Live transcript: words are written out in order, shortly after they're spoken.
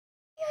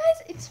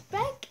it's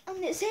back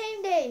on the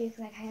same day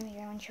because I kind of made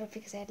my own short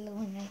because I had a little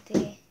one right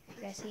there. If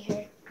you guys see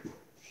her.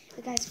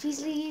 But guys,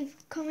 please leave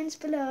comments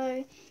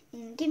below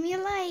and give me a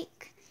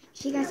like.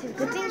 If you guys have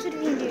good things what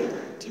we can do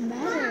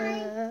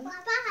tomorrow.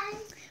 Bye-bye.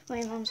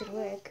 My mom's at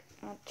work.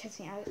 Trust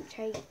me, I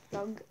try to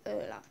vlog a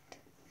lot.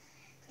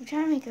 I'm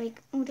trying to make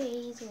like all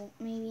days or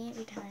maybe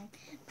every time.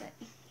 But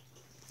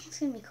it's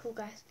going to be cool,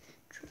 guys.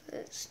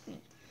 Trust me.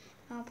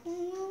 I'll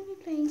probably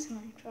be playing some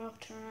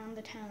Minecraft around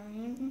the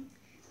time.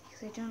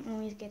 Because I don't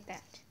always get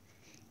that.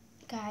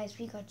 Guys,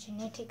 we got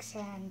genetic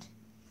sand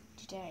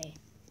today.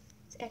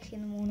 It's actually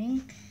in the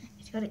morning.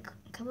 I got it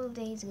a couple of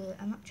days ago.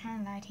 I'm not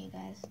trying to lie to you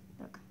guys.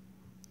 Look.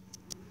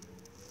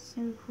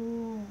 So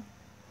cool.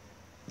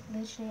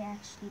 Literally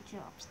actually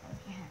drops out of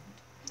your hand.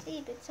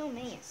 See, but so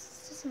messy.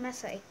 It's just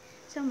messy.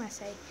 So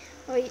messy.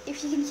 Oh,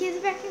 if you can hear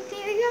the vacuum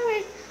cleaner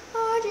going.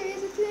 Oh,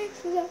 there's a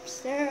thing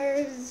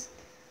upstairs.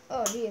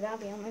 Oh, dude, I'll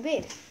be on my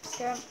bed. Let's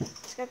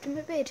go up to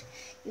my bed,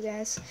 you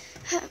guys.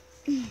 I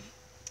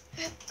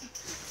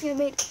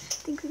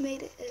think we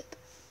made it up.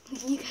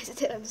 You guys are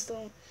dead on the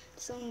storm.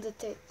 The storm's the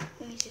third.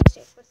 Let me just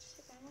check. What's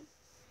the second one?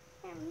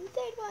 I'm the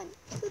third one.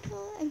 So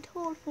tall. I'm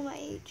tall for my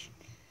age.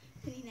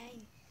 29.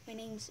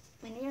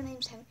 My real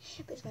name's Sam,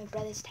 but it's my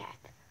brother's tag.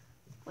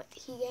 What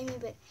he gave me,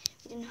 but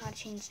we didn't know how to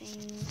change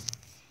names.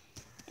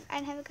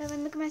 And I have a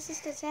cousin. Look at my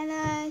sister. Say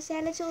hello. Say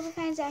hello to all the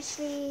fans,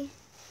 Ashley.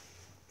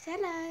 Say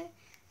hello.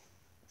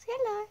 Say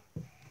hello.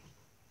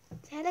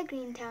 Say hello,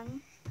 Green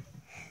Tongue.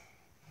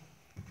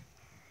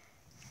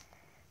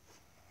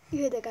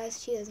 You heard that,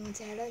 guys. She doesn't want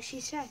to say hello.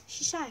 She's shy.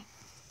 She's shy.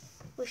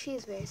 Well, she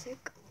is very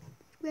sick.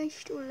 But I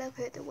still love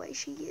her the way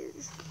she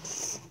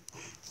is.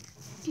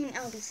 And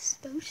I'll be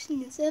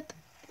posting this up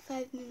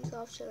 5 minutes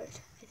after it,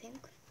 I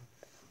think.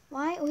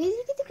 Why? Where did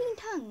you get the green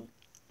tongue?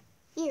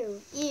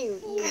 Ew.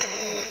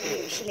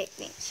 She licked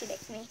me. She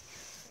licked me.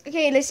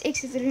 Okay, let's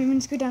exit the room and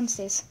let's go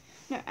downstairs.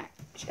 No,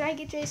 should I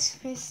get dressed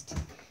first?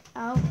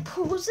 I'll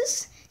pause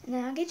this and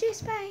then I'll get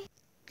dressed. Bye.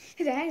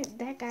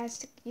 That guy's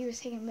took you a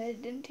second, but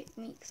it didn't take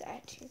me because I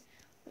had to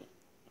wait.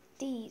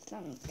 These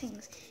long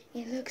things.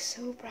 It looks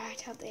so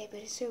bright out there,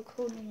 but it's so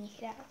cold when you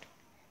get out.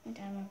 I'm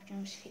down in my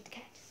pajamas to feed the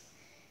cat.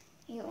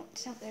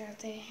 It's not good out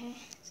there, hey?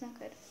 It's not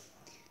good.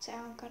 So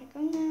I've got to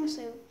go now,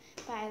 so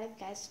bye, I love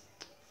you guys.